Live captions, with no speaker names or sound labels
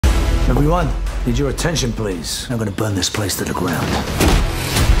Everyone, need your attention, please. I'm gonna burn this place to the ground.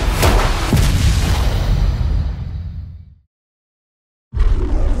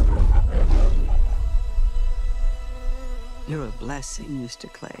 You're a blessing, Mr.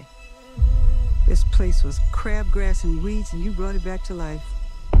 Clay. This place was crabgrass and weeds, and you brought it back to life.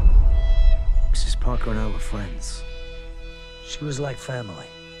 Mrs. Parker and I were friends. She was like family.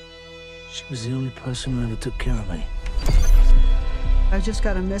 She was the only person who ever took care of me. I just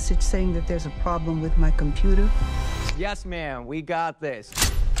got a message saying that there's a problem with my computer. Yes, ma'am, we got this.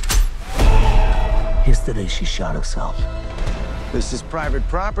 Yesterday, she shot herself. This is private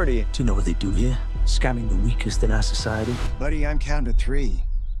property. Do you know what they do here? Scamming the weakest in our society. Buddy, I'm counting to 3.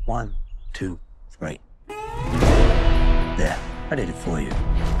 1, 2, 3. There, I did it for you.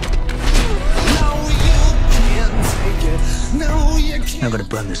 No, you can't take it. No, you can't. I'm gonna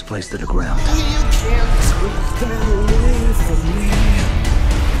burn this place to the ground. You can't take that away from me.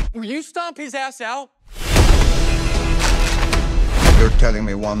 Will you stomp his ass out? You're telling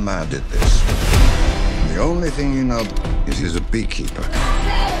me one man did this. The only thing you know is he's a beekeeper.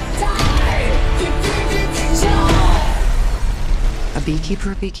 A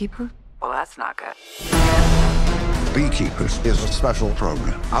beekeeper, a beekeeper? Well, that's not good. Beekeepers is a special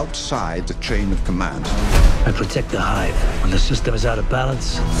program outside the chain of command. I protect the hive. When the system is out of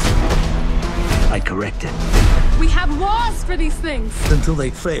balance, I correct it. We have laws for these things. Until they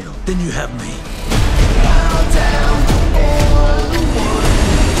fail, then you have me.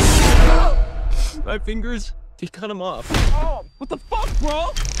 My fingers, he cut them off. Oh, what the fuck,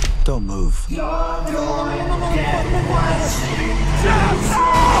 bro? Don't move.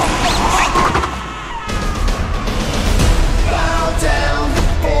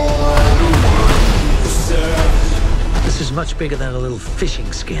 This is much bigger than a little phishing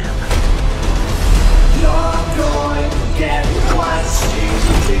scam.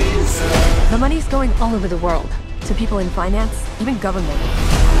 The money's going all over the world. To people in finance, even government.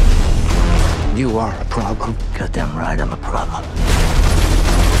 You are a problem. Goddamn right, I'm a problem.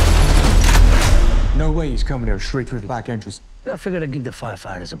 No way he's coming here straight through the back entrance. I figured I'd give the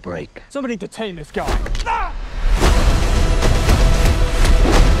firefighters a break. Somebody detain this guy. Ah!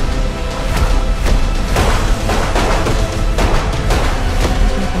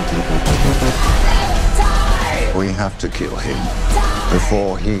 We have to kill him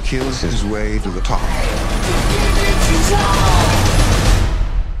before he kills his way to the top.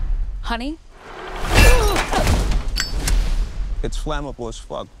 Honey? It's flammable as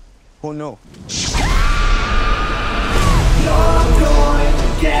fuck. Oh no. You're